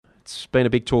It's been a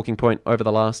big talking point over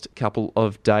the last couple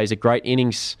of days. A great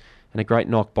innings and a great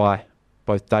knock by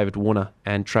both David Warner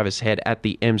and Travis Head at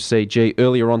the MCG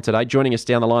earlier on today. Joining us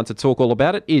down the line to talk all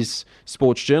about it is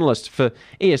sports journalist for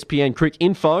ESPN Crick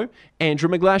Info, Andrew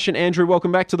McGlashan. Andrew,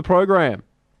 welcome back to the program.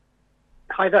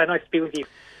 Hi there, nice to be with you.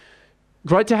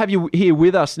 Great to have you here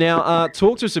with us. Now,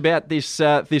 talk to us about this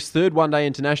third one-day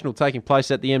international taking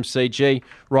place at the MCG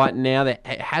right now. There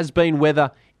has been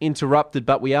weather interrupted,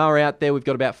 but we are out there. We've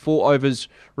got about 4 overs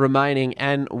remaining,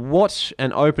 and what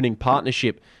an opening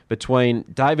partnership between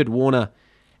David Warner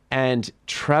and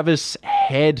Travis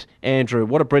Head. Andrew,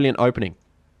 what a brilliant opening.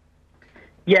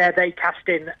 Yeah, they cashed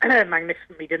in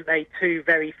magnificently, didn't they? 2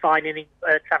 very fine innings.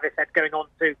 Travis Head going on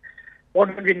to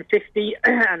 150,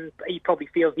 and he probably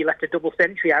feels he left a double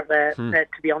century out there.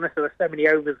 To be honest, there were so many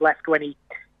overs left when he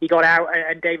got out,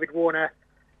 and David Warner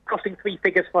crossing 3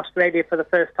 figures for Australia for the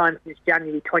first time since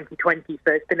January 2020,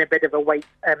 so it's been a bit of a wait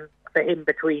for him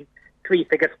between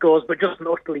 3-figure scores, but just an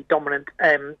utterly dominant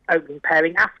opening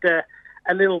pairing. After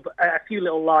a few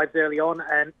little lives early on,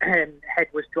 and Head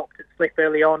was dropped at slip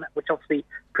early on, which obviously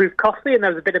proved costly, and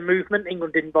there was a bit of movement.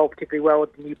 England didn't bowl particularly well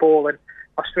with the new ball, and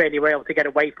Australia were able to get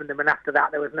away from them, and after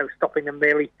that there was no stopping them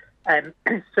really.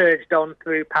 Surged on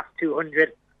through past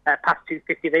 200, past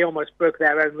 250. They almost broke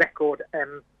their own record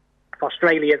for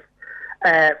Australia's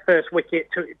first wicket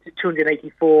to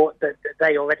 284 that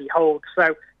they already hold.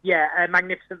 So yeah,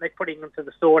 magnificent. They put England to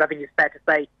the sword. I think it's fair to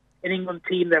say an England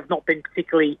team that have not been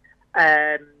particularly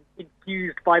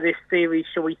infused by this series,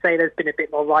 shall we say. There's been a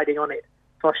bit more riding on it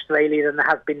for Australia than there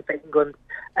has been for England,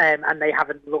 and they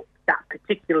haven't looked that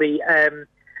particularly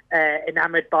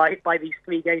enamoured by these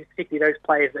 3 games, particularly those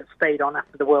players that stayed on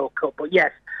after the World Cup. But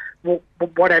yes,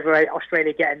 whatever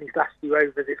Australia get in these last few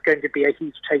overs, it's going to be a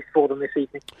huge chase for them this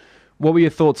evening. What were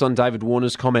your thoughts on David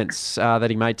Warner's comments that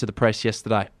he made to the press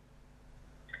yesterday?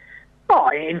 Oh,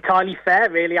 entirely fair,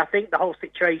 really. I think the whole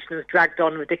situation has dragged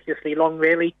on ridiculously long,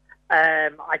 really.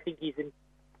 I think he's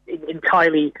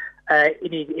entirely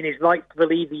in his right to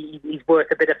believe he's worth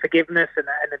a bit of forgiveness and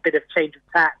a bit of change of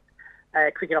tact.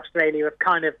 Cricket Australia have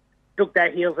kind of dug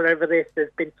their heels over this.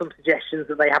 There's been some suggestions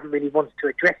that they haven't really wanted to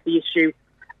address the issue.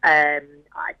 I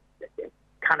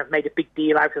kind of made a big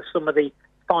deal out of some of the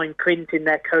fine print in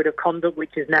their code of conduct,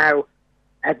 which has now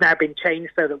been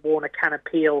changed so that Warner can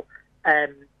appeal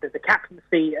the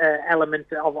captaincy element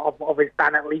of his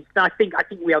ban at least. And I think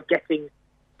we are getting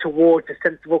towards a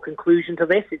sensible conclusion to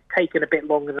this. It's taken a bit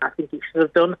longer than I think it should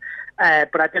have done,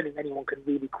 but I don't think anyone can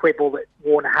really quibble that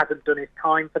Warner hasn't done his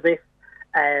time for this.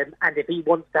 And if he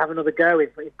wants to have another go, if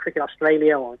Cricket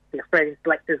Australia or the Australian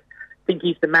selectors think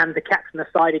he's the man to captain the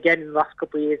side again in the last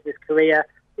couple of years of his career,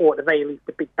 or at the very least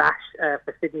a big bash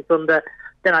for Sydney Thunder,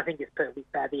 then I think it's perfectly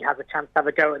fair that he has a chance to have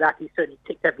a go at that. He certainly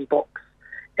ticked every box.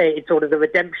 It's sort of the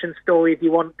redemption story, if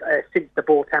you want, since the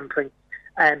ball tampering.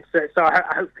 So I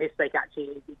hope for his sake actually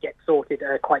it gets sorted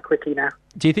quite quickly now.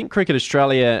 Do you think Cricket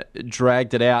Australia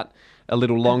dragged it out a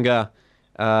little longer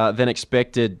than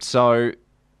expected, so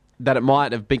that it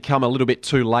might have become a little bit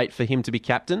too late for him to be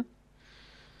captain?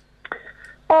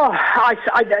 Oh,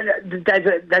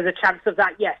 there's a chance of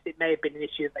that, yes. It may have been an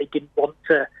issue that they didn't want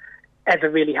to ever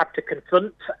really have to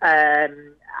confront.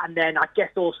 And then I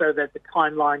guess also the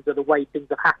timelines of the way things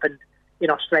have happened in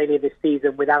Australia this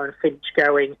season with Aaron Finch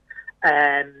going,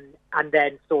 and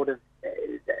then sort of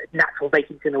natural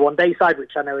vacancy in the one-day side,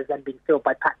 which I know has then been filled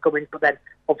by Pat Cummins, but then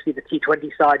obviously the T20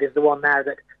 side is the one now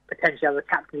that potentially has a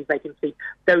captaincy vacancy.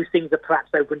 Those things are perhaps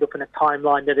opened up in a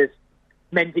timeline that has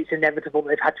meant it's inevitable that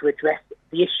they've had to address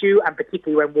the issue, and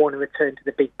particularly when Warner returned to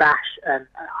the Big Bash.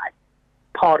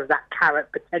 Part of that carrot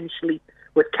potentially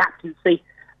was captaincy.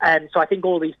 So I think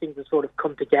all these things have sort of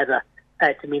come together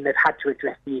to mean they've had to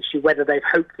address the issue. Whether they've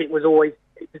hoped it would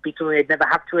be something they'd never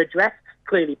have to address,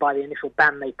 clearly by the initial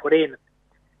ban they put in,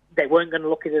 they weren't going to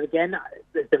look at it again.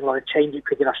 There's been a lot of change in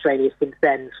Cricket Australia since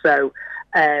then, so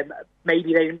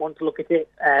maybe they didn't want to look at it.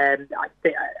 I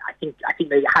think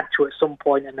they had to at some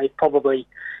point, and they probably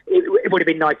it would have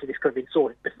been nice if this could have been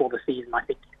sorted before the season, I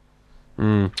think.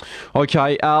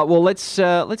 Okay, well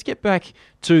let's get back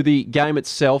to the game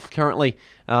itself. Currently,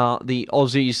 the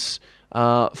Aussies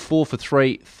 4 for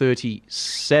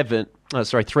 337.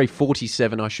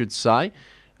 347, I should say.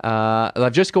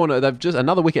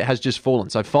 Another wicket has just fallen,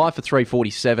 so 5 for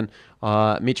 347.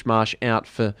 Mitch Marsh out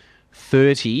for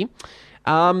 30.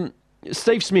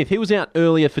 Steve Smith, he was out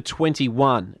earlier for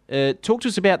 21. Talk to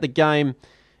us about the game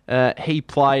he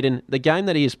played and the game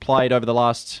that he has played over the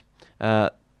last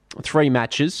 3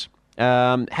 matches.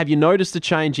 Have you noticed a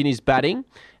change in his batting,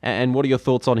 and what are your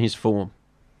thoughts on his form?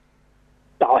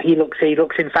 Oh, he looks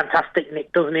in fantastic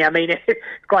nick, doesn't he? I mean, it's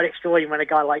quite extraordinary when a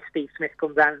guy like Steve Smith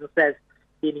comes out and says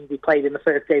the innings he played in the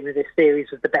first game of this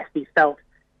series was the best he's felt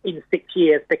in 6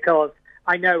 years, because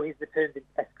I know his returns in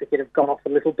Test cricket have gone off a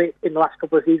little bit in the last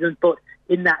couple of seasons, but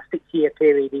in that 6-year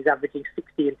period, he's averaging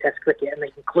 60 in Test cricket, and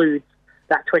it includes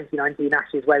that 2019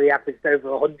 Ashes where he averaged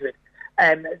over 100.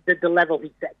 The level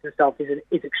he sets himself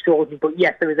is extraordinary. But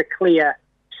yes, there is a clear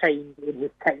change in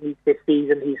his technique this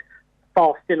season. He's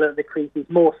far stiller at the crease. He's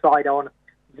more side on.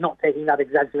 He's not taking that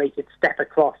exaggerated step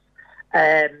across.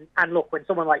 And look, when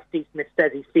someone like Steve Smith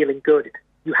says he's feeling good,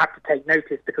 you have to take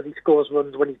notice, because he scores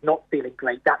runs when he's not feeling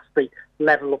great. That's the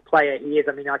level of player he is.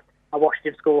 I mean, I watched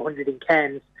him score 100 in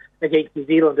Cairns against New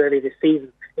Zealand earlier this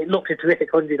season. It looked a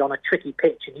terrific 100 on a tricky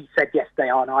pitch, and he said, yes, they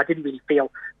are. No, I didn't really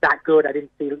feel that good. I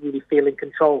didn't really feel in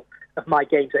control of my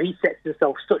game. So he sets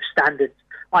himself such standards.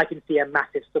 I can see a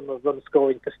massive summer of run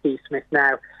scoring for Steve Smith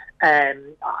now.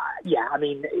 Yeah, I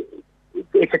mean,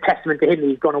 it's a testament to him that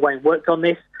he's gone away and worked on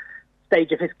this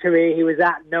stage of his career he was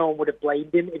at. No one would have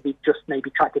blamed him if he just maybe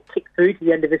tried to kick through to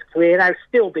the end of his career. Now,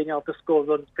 still being able to score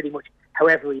runs pretty much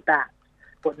however he bats.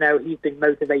 But no, he's been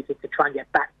motivated to try and get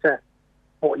back to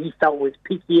what he felt was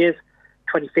peak years,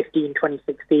 2015,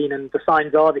 2016, and the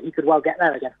signs are that he could well get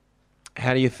there again.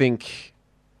 How do you think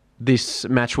this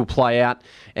match will play out,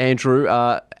 Andrew?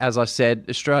 As I said,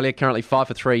 Australia currently 5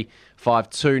 for 3,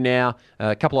 5-2 now,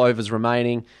 a couple of overs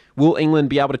remaining. Will England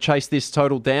be able to chase this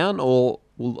total down, or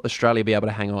will Australia be able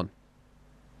to hang on?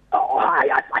 Oh,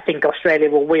 I think Australia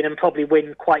will win, and probably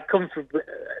win quite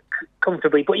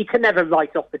comfortably. But you can never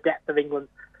write off the depth of England's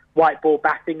white ball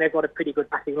batting. They've got a pretty good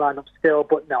batting lineup still.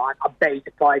 But no, I'm very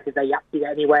surprised if they actually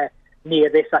get anywhere near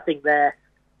this. I think they're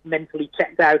mentally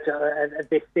checked out of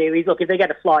this series. Look, if they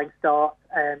get a flying start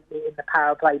in the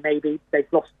power play, maybe. They've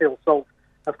lost Phil Salt.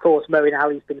 Of course, Moeen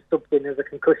Ali's been subbed in as a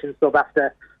concussion sub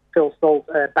after Phil Salt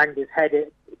banged his head,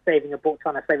 trying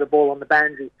to save a ball on the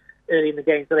boundary early in the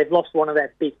game. So they've lost one of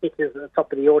their big hitters at the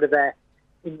top of the order there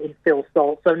in Phil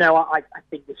Salt. So no, I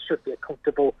think this should be a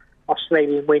comfortable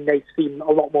Australian win. They seem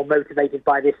a lot more motivated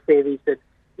by this series than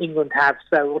England have.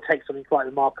 So it will take something quite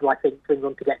remarkable, I think, for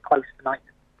England to get close tonight.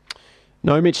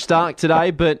 No Mitch Starc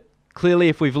today, but clearly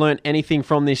if we've learnt anything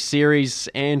from this series,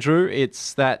 Andrew,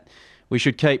 it's that we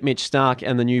should keep Mitch Starc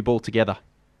and the new ball together.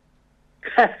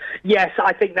 Yes,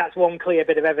 I think that's one clear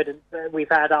bit of evidence that we've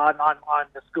had. I'm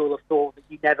the school of thought that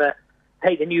you never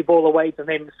take the new ball away from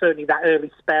him. Certainly that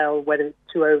early spell, whether it's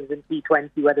 2 overs in T20,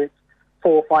 whether it's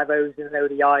 4 or 5 overs in an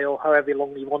ODI, or however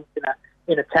long he wants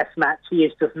in a test match, he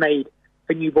is just made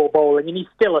for new ball bowling, and he's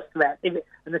still a threat. And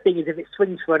the thing is, if it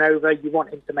swings for an over, you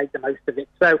want him to make the most of it.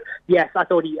 So yes, I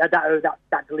thought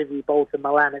that delivery ball to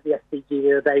Milan at the SCG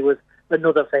the other day was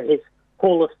another for his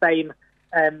Hall of Fame.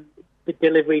 The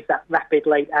deliveries, that rapid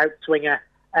late outswinger.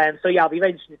 So yeah, I'll be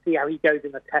very interested to see how he goes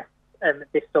in the test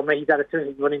this summer. He's had a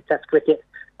terrific run in Test cricket,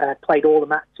 played all the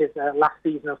matches last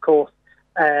season, of course,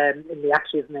 in the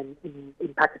Ashes and then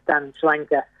in Pakistan and Sri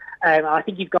Lanka. I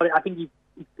think he's got it. I think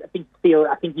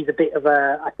he's a bit of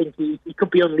a. I think he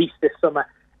could be unleashed this summer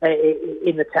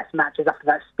in the Test matches after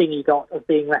that sting he got of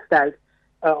being left out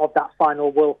of that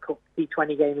final World Cup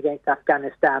T20 game against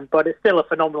Afghanistan. But it's still a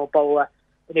phenomenal bowler.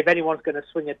 And if anyone's going to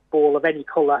swing a ball of any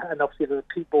colour, and obviously there's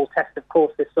a Pete Ball test, of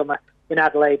course, this summer in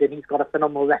Adelaide, and he's got a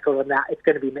phenomenal record on that, it's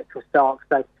going to be Mitchell Starc.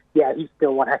 So, yeah, he's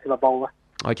still one heck of a bowler.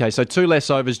 Okay, so 2 less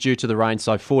overs due to the rain,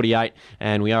 so 48,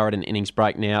 and we are at an innings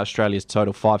break now. Australia's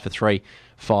total 5 for 3,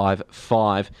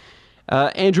 5-5.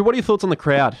 Andrew, what are your thoughts on the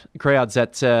crowds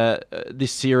at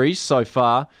this series so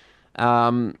far? They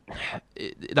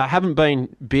haven't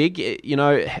been big. You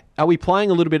know, are we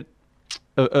playing a little bit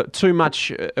too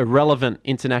much irrelevant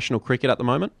international cricket at the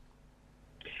moment?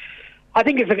 I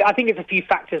think it's a few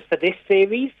factors for this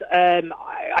series.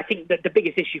 I think that the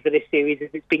biggest issue for this series is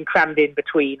it's been crammed in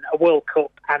between a World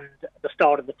Cup and the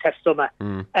start of the Test summer.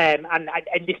 And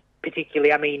this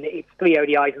particularly, I mean, it's 3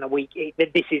 ODIs in a week.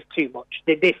 This is too much.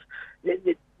 This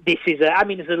is. I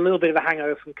mean, there's a little bit of a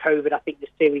hangover from COVID. I think this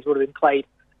series would have been played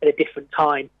at a different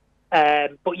time.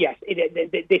 But yes,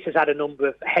 this has had a number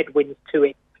of headwinds to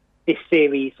it, this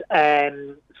series.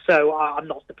 So I'm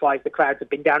not surprised the crowds have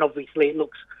been down. Obviously, it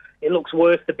looks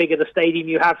worse the bigger the stadium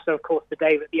you have. So, of course, the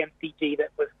day at the MCG that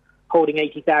was holding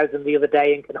 80,000 the other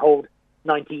day and can hold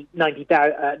 90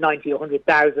 or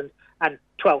 100,000 and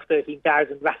 12,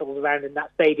 13,000 rattles around in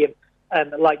that stadium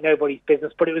like nobody's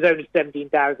business. But it was only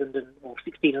 17,000 or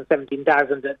 16 and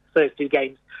 17,000 at the first 2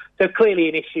 games. So clearly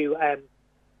an issue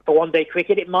for one-day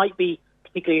cricket. It might be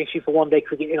particularly an issue for one-day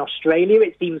cricket in Australia.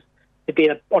 It seems to be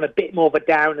on a bit more of a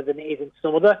downer than it is in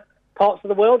some other parts of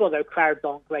the world, although crowds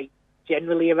aren't great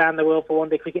generally around the world for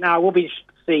one-day cricket. Now, I will be interested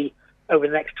to see over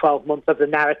the next 12 months as the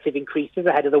narrative increases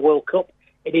ahead of the World Cup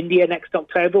in India next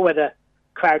October, whether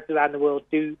crowds around the world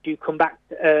do come back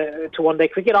to one-day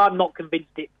cricket. I'm not convinced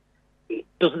it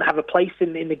doesn't have a place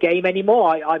in the game anymore.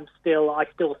 I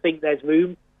still think there's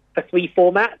room for 3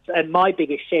 formats, and my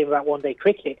biggest shame about one-day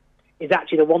cricket is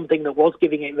actually the one thing that was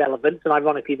giving it relevance, and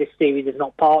ironically this series is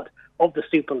not part of the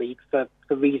Super League for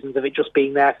reasons of it just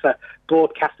being there for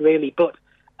broadcast really, but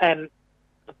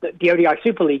the ODI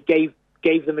Super League gave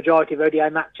the majority of ODI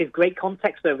matches great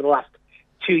context over the last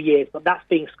 2 years, but that's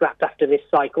being scrapped after this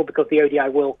cycle because the ODI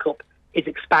World Cup is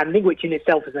expanding, which in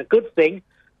itself is a good thing,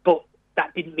 but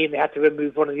that didn't mean they had to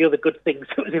remove one of the other good things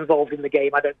that was involved in the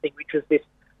game, I don't think, which was this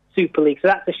Super League. So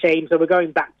that's a shame. So we're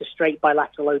going back to straight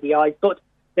bilateral ODIs, but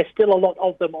there's still a lot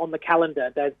of them on the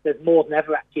calendar. There's more than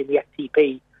ever actually in the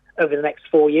FTP over the next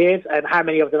 4 years, and how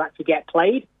many of them actually get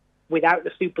played without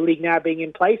the Super League now being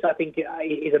in place, I think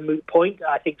is a moot point.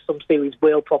 I think some series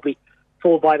will probably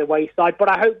fall by the wayside, but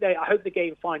I hope the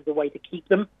game finds a way to keep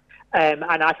them, and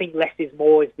I think less is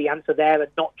more is the answer there,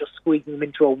 and not just squeezing them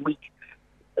into a week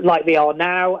like they are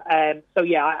now. So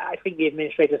yeah, I think the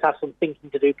administrators have some thinking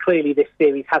to do. Clearly this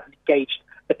series hasn't engaged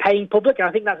the paying public, and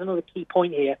I think that's another key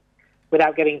point here.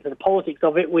 Without getting into the politics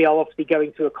of it, we are obviously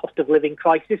going through a cost of living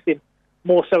crisis,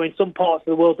 more so in some parts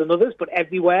of the world than others, but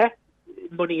everywhere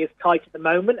money is tight at the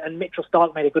moment. And Mitchell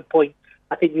Stark made a good point,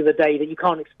 I think, the other day, that you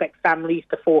can't expect families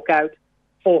to fork out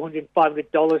 $400,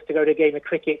 $500 to go to a game of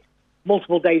cricket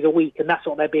multiple days a week, and that's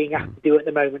what they're being asked to do at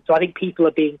the moment. So I think people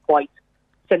are being quite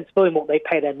sensible in what they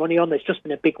pay their money on. There's just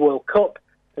been a big World Cup.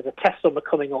 There's a test summer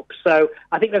coming up. So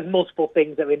I think there's multiple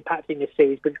things that are impacting this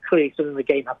series, but it's clearly something the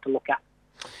game has to look at.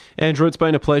 Andrew, it's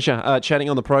been a pleasure chatting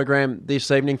on the program this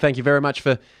evening. Thank you very much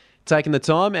for taking the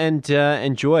time, and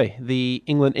enjoy the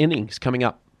England innings coming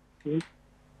up.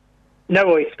 No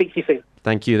worries. Speak to you soon.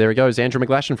 Thank you. There he goes, Andrew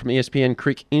McGlashan from ESPN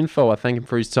Crick Info. I thank him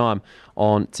for his time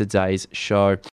on today's show.